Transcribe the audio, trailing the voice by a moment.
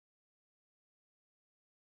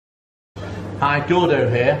Hi, Gordo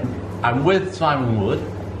here. I'm with Simon Wood.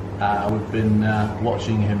 We've been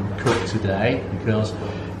watching him cook today because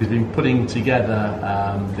he's been putting together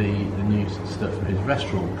the new stuff for his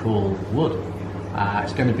restaurant called Wood.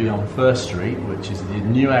 It's going to be on First Street, which is the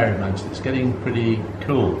new area of Manchester. It's getting pretty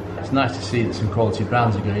cool. It's nice to see that some quality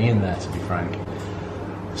brands are going in there, to be frank.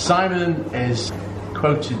 Simon is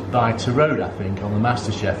quoted by Gordo, I think, on the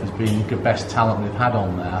MasterChef as being the best talent we've had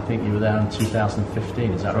on there. I think you were there in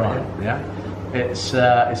 2015, is that right? Yeah. It's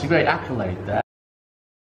a great accolade there.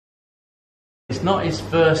 It's not his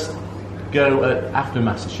first go after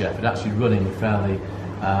MasterChef, it's actually running a fairly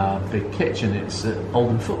big kitchen. It's at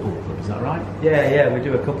Oldham Football Club, is that right? Yeah, we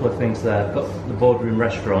do a couple of things there. I've got the boardroom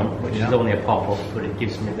restaurant, which is only a pop-up, but it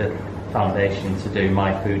gives me the foundation to do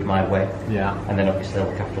my food my way. Yeah. And then obviously I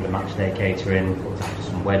look after the match day catering, look after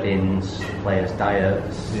some weddings, players'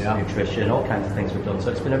 diets, nutrition, all kinds of things we've done. So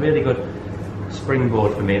it's been a really good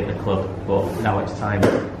springboard for me at the club, but now it's time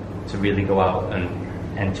to really go out and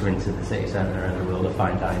enter into the city centre and the world of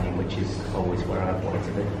fine dining, which is always where I've wanted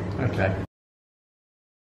to be. Okay.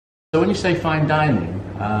 So when you say fine dining,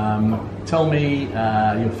 tell me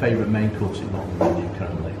your favourite main course you've got on the menu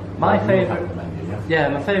currently. My favourite menu, yeah,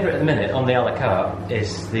 my favourite at the minute on the a la carte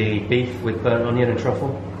is the beef with burnt onion and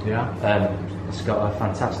truffle. Yeah. It's got a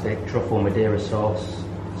fantastic truffle Madeira sauce,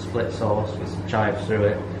 split sauce with some chives through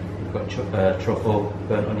it. We've got truffle,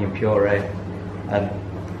 burnt onion puree, and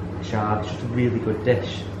chard. It's just a really good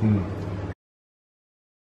dish. You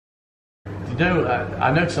know,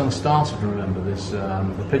 I noticed on the start, if you remember, there's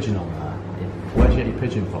the pigeon on there. Yeah. Where did you get your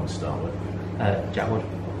pigeon from to start with? Jackwood.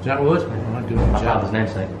 Jackwood? Yeah. Good My Jack. father's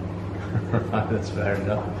namesake. Right, that's fair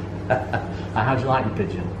enough. How do you like your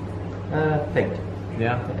pigeon? Pink.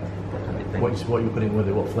 Yeah? Definitely pink. What are you putting with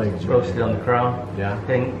it? What flavours? Roasted on the crown. Yeah.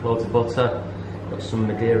 Pink, loads of butter. Got some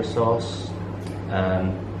Madeira sauce.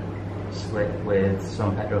 Slick with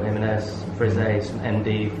some Pedro Jimenez, some frisee, some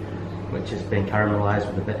endive, which has been caramelised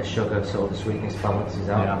with a bit of sugar, so the sweetness balances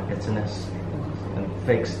out the bitterness. And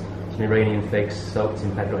figs, some Iranian figs soaked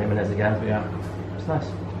in Pedro Jimenez again. Yeah. It's nice.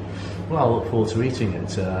 Well, I look forward to eating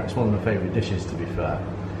it. It's one of my favourite dishes, to be fair.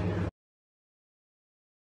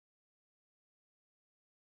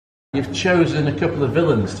 You've chosen a couple of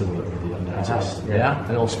villains to work with you, I noticed. Yeah?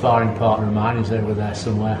 An old sparring partner of mine who's over there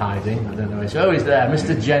somewhere hiding. I don't know. He's there,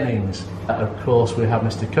 Mr. Jennings. Of course, we have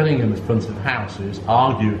Mr. Cunningham as front of house, who's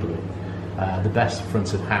arguably the best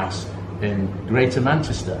front of house in Greater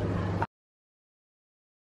Manchester.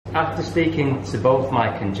 After speaking to both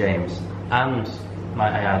Mike and James, and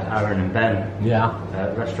might I add Aaron and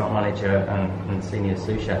Ben, restaurant manager and senior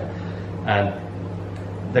sous chef,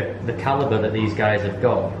 the calibre that these guys have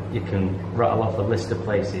got, you can rattle off a list of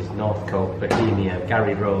places: Northcote, Bohemia,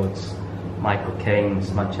 Gary Rhodes, Michael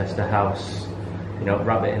Caine's, Manchester House,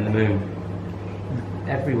 Rabbit in the Moon,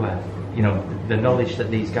 everywhere. The knowledge that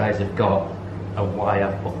these guys have got and why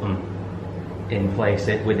I've put them in place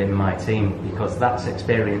within my team, because that's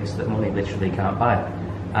experience that money literally can't buy.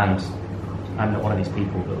 And I'm not one of these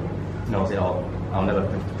people that knows it all. I'll never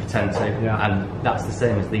pretend to. Yeah. And that's the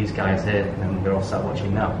same as these guys here, and they're all sat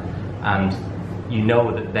watching now. And you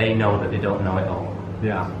know that they don't know it all.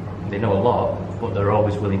 Yeah. They know a lot, but they're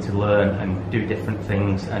always willing to learn and do different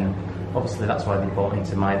things. And obviously that's why they bought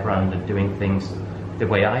into my brand and doing things the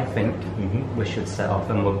way I think we should set off.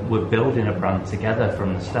 And we're building a brand together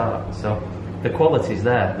from the start. So the quality's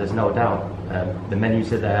there, there's no doubt. The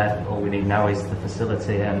menus are there. All we need now is the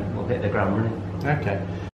facility, and we'll hit the ground running. Okay.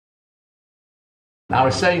 I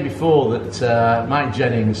was saying before that Mike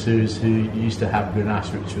Jennings, who used to have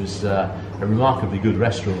Grenache, which was a remarkably good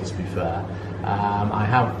restaurant, to be fair, I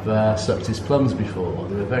have sucked his plums before.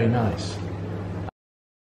 They were very nice.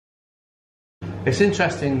 It's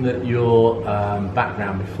interesting that your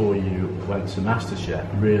background before you went to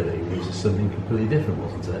MasterChef really was something completely different,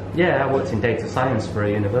 wasn't it? Yeah, I worked in data science for a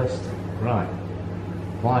university. Right.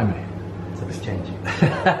 Blimey. It's a bit change.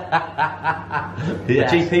 Yes. The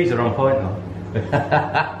GPs are on point though.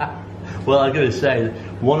 Well, I'm going to say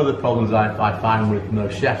one of the problems I find with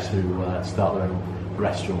most chefs who start their own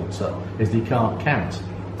restaurants is they can't count.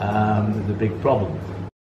 The big problem.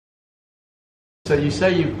 So you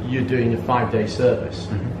say you're doing a 5-day service.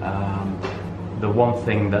 The one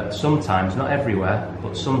thing that sometimes, not everywhere,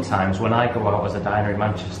 but sometimes when I go out as a diner in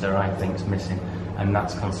Manchester, I think is missing, and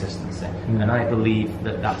that's consistency. And I believe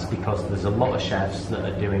that that's because there's a lot of chefs that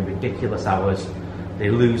are doing ridiculous hours. They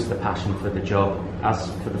lose the passion for the job.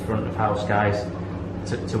 As for the front of house guys,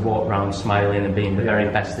 to walk around smiling and being the very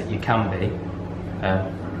best that you can be,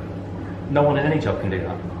 no one in any job can do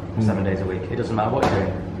that 7 days a week. It doesn't matter what you're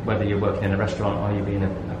doing. whether you're working in a restaurant or you're being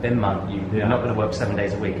a bin man, you're not going to work 7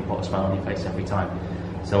 days a week and put a smile on your face every time.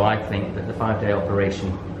 So I think that the 5-day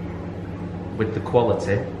operation, with the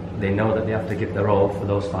quality, they know that they have to give their all for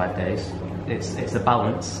those 5 days. It's a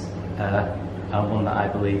balance, and one that I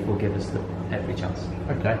believe will give us every chance.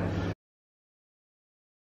 Okay.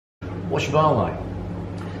 What's your bar like?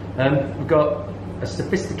 We've got a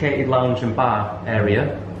sophisticated lounge and bar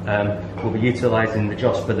area. We'll be utilising the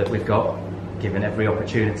Josper that we've got, given every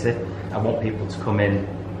opportunity. I want people to come in,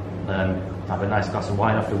 have a nice glass of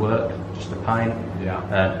wine after work, just a pint,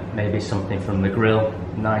 maybe something from the grill,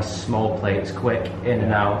 nice small plates, quick, in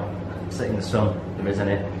and out, sit in the sun, there isn't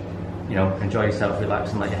it. You know, enjoy yourself,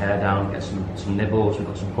 relax and let your hair down, get some nibbles. We've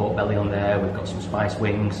got some pork belly on there, we've got some spice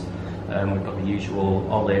wings, we've got the usual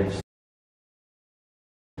olives.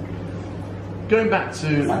 Going back to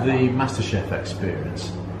the MasterChef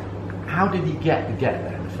experience, how did you get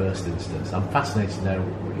there in the first instance? I'm fascinated to know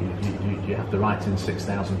you have to write in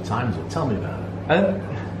 6,000 times. Tell me about it.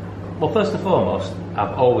 Well, first and foremost,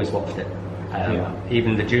 I've always watched it.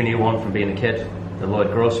 Even the junior one from being a kid, the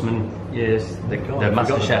Lloyd Grossman years, the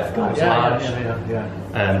MasterChef goes large.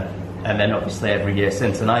 And then obviously every year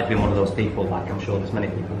since, and I've been one of those people, like I'm sure there's many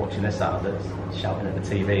people watching this out that's shouting at the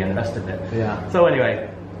TV and the rest of it. So anyway,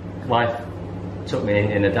 life took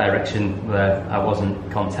me in a direction where I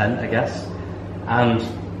wasn't content, I guess, and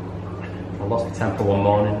I lost my temper one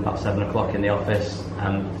morning about 7 o'clock in the office,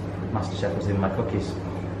 and MasterChef was in my cookies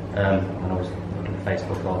when I was looking at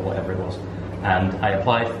Facebook or whatever it was, and I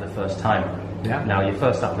applied for the first time. Now your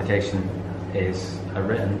first application is a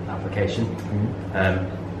written application,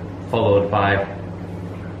 followed by,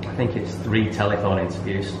 I think it's 3 telephone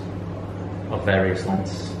interviews of various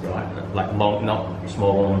lengths, like long, not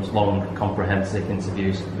small ones, long, comprehensive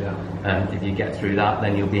interviews. If you get through that,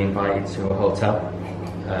 then you'll be invited to a hotel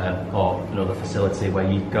or another facility where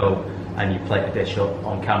you go and you plate a dish up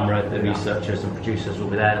on camera. The researchers and producers will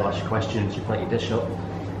be there, they'll ask you questions, you plate your dish up,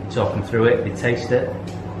 you talk them through it, they taste it,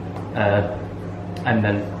 and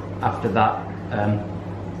then after that,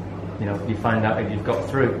 you know, you find out if you've got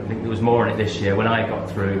through. I think there was more in it this year. When I got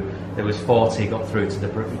through, there was 40 got through to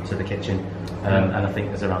the kitchen, and I think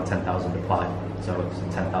there's around 10,000 applied. So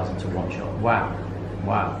it's 10,000 to one shot.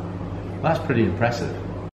 Wow, that's pretty impressive.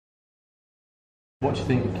 What do you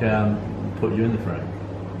think put you in the frame?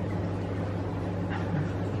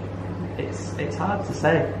 It's hard to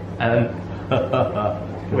say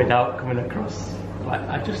without coming across.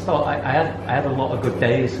 I just thought I had a lot of good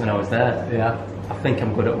days when I was there. I think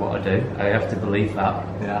I'm good at what I do. I have to believe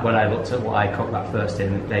that. When I looked at what I cooked that first day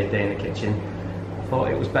in the kitchen, I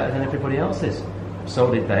thought it was better than everybody else's.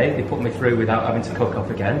 So did they. They put me through without having to cook up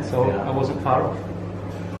again, so I wasn't far off.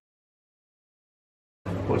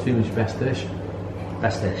 What do you think was your best dish?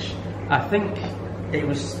 Best dish? I think it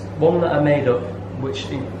was one that I made up, which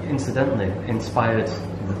incidentally inspired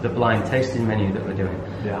the blind tasting menu that we're doing.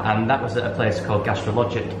 And that was at a place called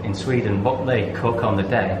Gastrologic in Sweden. What they cook on the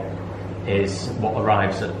day is what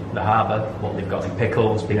arrives at the harbour, what they've got in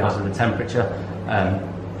pickles because of the temperature,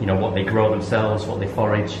 you know, what they grow themselves, what they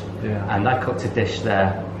forage. And I cooked a dish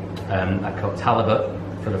there. I cooked halibut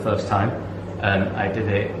for the first time. I did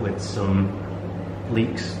it with some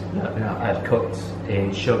leeks that I'd cooked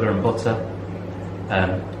in sugar and butter.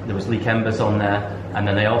 There was leek embers on there, and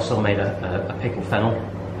then I also made a pickle fennel.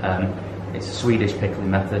 It's a Swedish pickling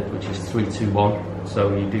method, which is 3-2-1.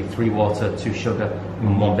 So you do 3 water, 2 sugar,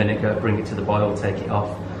 and 1 vinegar, bring it to the boil, take it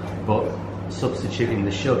off. But substituting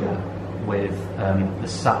the sugar with the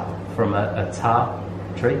sap from a tar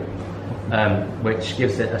tree, which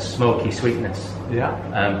gives it a smoky sweetness.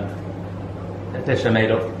 A dish I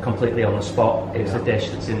made up completely on the spot. It's a dish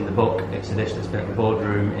that's in the book, it's a dish that's been at the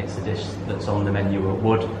boardroom, it's a dish that's on the menu at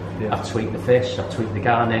Wood. I've tweaked the fish, I've tweaked the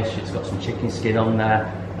garnish, it's got some chicken skin on there.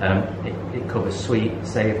 It covers sweet,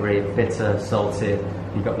 savoury, bitter, salty.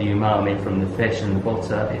 You've got the umami from the fish and the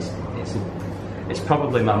butter. It's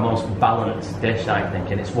probably my most balanced dish, I think,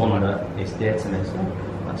 and it's one that is dear to me. So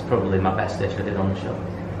that's probably my best dish I did on the show.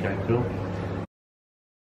 Okay, cool.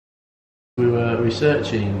 We were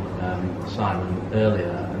researching Simon earlier,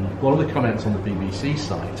 and one of the comments on the BBC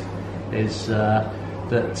site is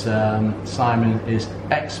that Simon is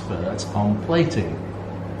expert on plating.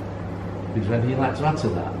 Is there anything you'd like to add to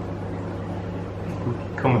that?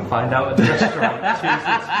 Come and find out at the restaurant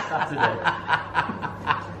Tuesday to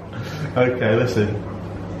Saturday. Okay, listen.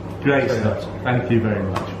 Great stuff. Thank you very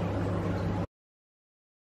much.